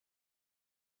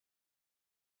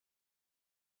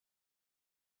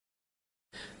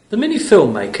The Mini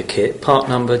Filmmaker kit, part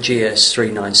number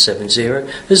GS3970,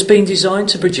 has been designed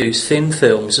to produce thin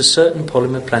films of certain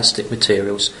polymer plastic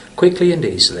materials quickly and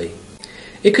easily.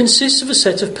 It consists of a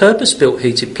set of purpose-built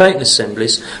heated plate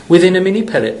assemblies within a mini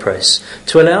pellet press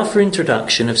to allow for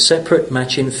introduction of separate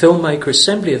matching filmmaker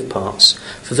assembly of parts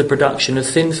for the production of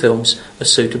thin films of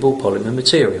suitable polymer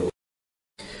material.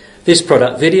 This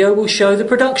product video will show the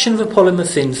production of a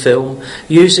polymer thin film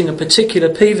using a particular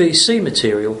PVC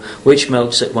material which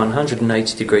melts at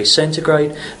 180 degrees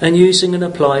centigrade and using an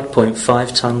applied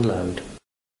 0.5 ton load.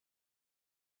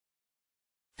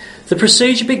 The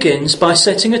procedure begins by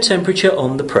setting a temperature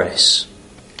on the press.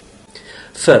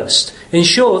 First,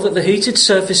 ensure that the heated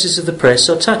surfaces of the press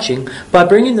are touching by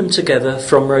bringing them together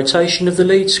from rotation of the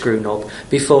lead screw knob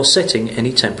before setting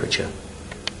any temperature.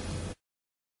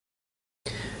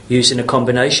 Using a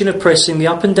combination of pressing the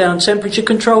up and down temperature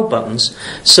control buttons,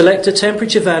 select a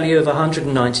temperature value of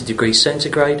 190 degrees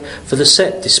centigrade for the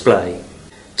set display.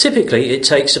 Typically, it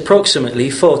takes approximately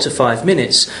 4 to 5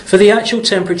 minutes for the actual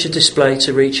temperature display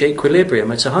to reach equilibrium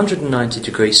at 190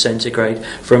 degrees centigrade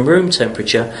from room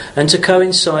temperature and to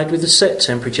coincide with the set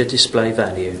temperature display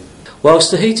value.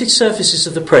 Whilst the heated surfaces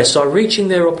of the press are reaching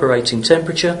their operating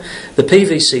temperature, the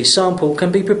PVC sample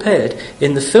can be prepared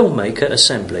in the filmmaker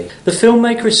assembly. The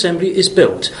filmmaker assembly is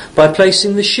built by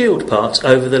placing the shield part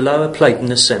over the lower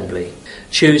platen assembly.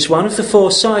 Choose one of the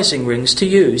 4 sizing rings to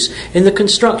use in the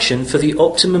construction for the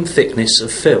optimum thickness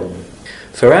of film.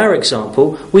 For our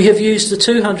example, we have used the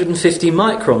 250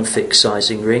 micron thick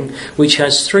sizing ring, which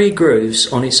has 3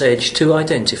 grooves on its edge to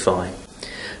identify.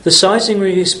 The sizing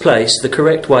ring is placed the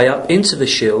correct way up into the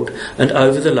shield and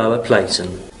over the lower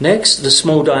platen. Next, the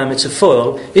small diameter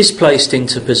foil is placed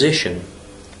into position.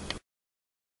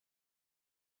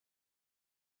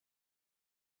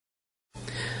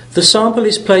 The sample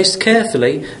is placed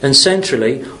carefully and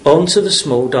centrally onto the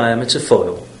small diameter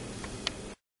foil.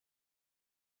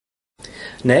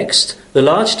 Next, the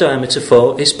large diameter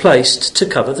foil is placed to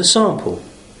cover the sample.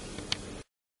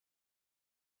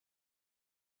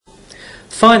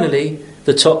 Finally,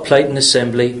 the top platen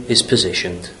assembly is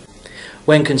positioned.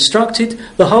 When constructed,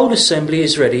 the whole assembly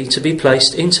is ready to be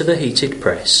placed into the heated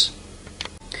press.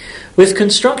 With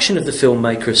construction of the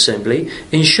filmmaker assembly,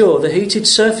 ensure the heated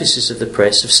surfaces of the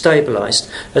press have stabilised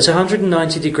at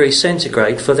 190 degrees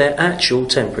centigrade for their actual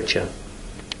temperature.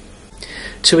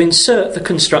 To insert the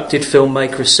constructed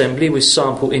filmmaker assembly with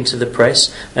sample into the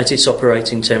press at its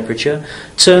operating temperature,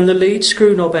 turn the lead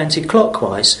screw knob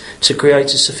anti-clockwise to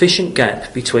create a sufficient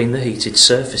gap between the heated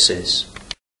surfaces.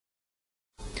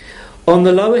 On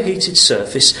the lower heated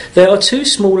surface, there are 2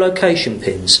 small location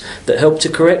pins that help to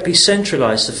correctly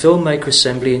centralise the filmmaker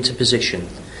assembly into position.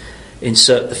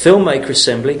 Insert the filmmaker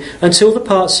assembly until the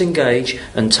parts engage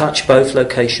and touch both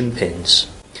location pins.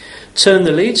 Turn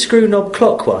the lead screw knob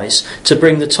clockwise to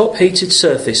bring the top heated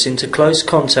surface into close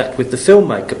contact with the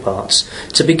filmmaker parts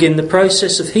to begin the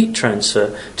process of heat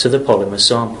transfer to the polymer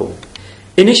sample.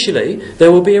 Initially, there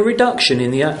will be a reduction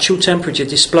in the actual temperature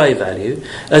display value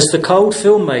as the cold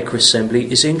filmmaker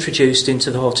assembly is introduced into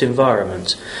the hot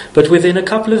environment, but within a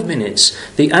couple of minutes,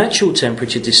 the actual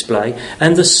temperature display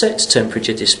and the set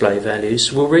temperature display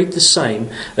values will read the same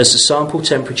as the sample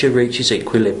temperature reaches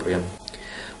equilibrium.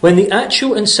 When the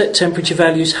actual and set temperature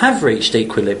values have reached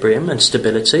equilibrium and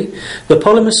stability, the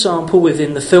polymer sample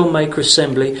within the filmmaker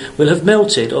assembly will have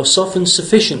melted or softened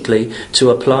sufficiently to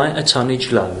apply a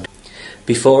tonnage load.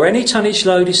 Before any tonnage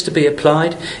load is to be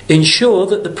applied, ensure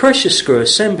that the pressure screw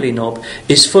assembly knob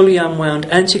is fully unwound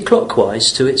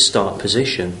anti-clockwise to its start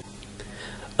position.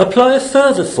 Apply a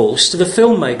further force to the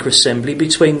filmmaker assembly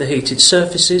between the heated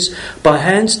surfaces by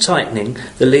hand tightening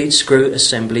the lead screw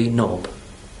assembly knob.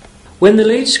 When the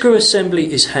lead screw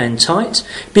assembly is hand tight,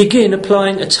 begin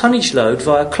applying a tonnage load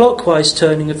via clockwise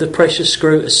turning of the pressure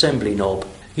screw assembly knob.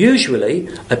 Usually,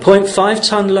 a 0.5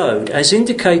 ton load, as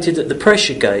indicated at the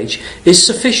pressure gauge, is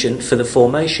sufficient for the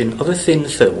formation of a thin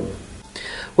film.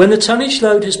 When the tonnage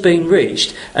load has been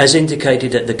reached, as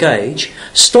indicated at the gauge,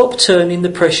 stop turning the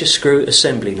pressure screw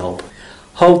assembly knob.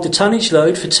 Hold the tonnage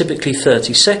load for typically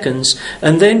 30 seconds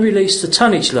and then release the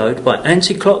tonnage load by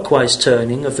anti-clockwise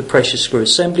turning of the pressure screw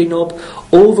assembly knob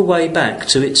all the way back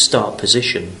to its start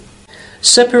position.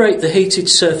 Separate the heated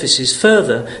surfaces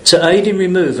further to aid in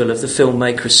removal of the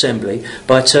filmmaker assembly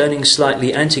by turning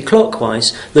slightly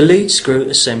anti-clockwise the lead screw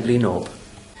assembly knob.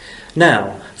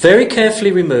 Now, very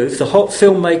carefully remove the hot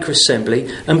filmmaker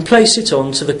assembly and place it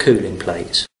onto the cooling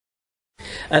plate.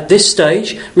 At this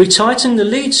stage, retighten the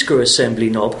lead screw assembly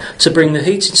knob to bring the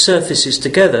heated surfaces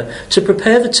together to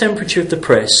prepare the temperature of the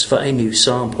press for a new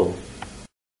sample.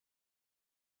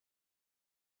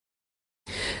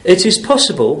 It is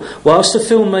possible, whilst the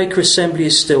filmmaker assembly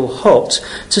is still hot,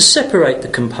 to separate the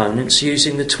components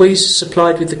using the tweezers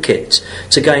supplied with the kit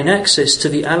to gain access to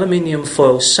the aluminium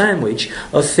foil sandwich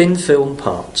of thin film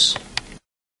parts.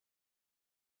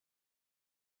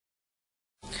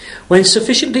 When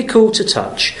sufficiently cool to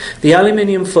touch, the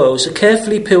aluminium foils are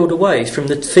carefully peeled away from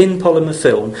the thin polymer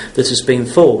film that has been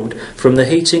formed from the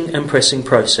heating and pressing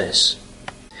process.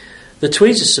 The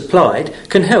tweezers supplied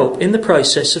can help in the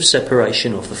process of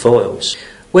separation of the foils.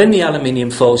 When the aluminium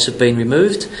foils have been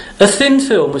removed, a thin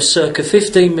film of circa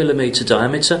 15mm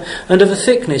diameter and of a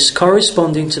thickness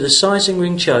corresponding to the sizing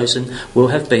ring chosen will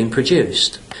have been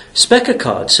produced. Specac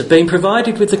cards have been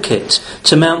provided with the kit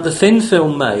to mount the thin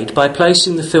film made by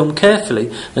placing the film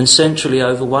carefully and centrally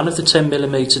over one of the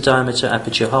 10mm diameter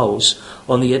aperture holes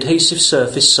on the adhesive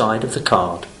surface side of the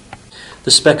card.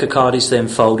 The Specac card is then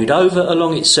folded over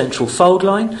along its central fold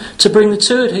line to bring the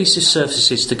two adhesive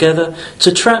surfaces together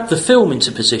to trap the film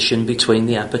into position between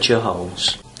the aperture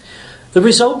holes. The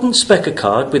resultant Specac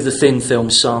card with the thin film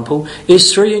sample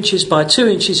is 3 inches by 2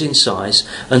 inches in size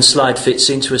and slide fits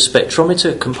into a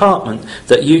spectrometer compartment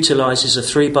that utilises a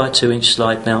 3 by 2 inch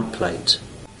slide mount plate.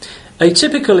 A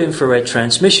typical infrared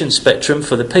transmission spectrum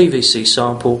for the PVC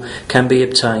sample can be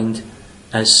obtained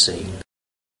as seen.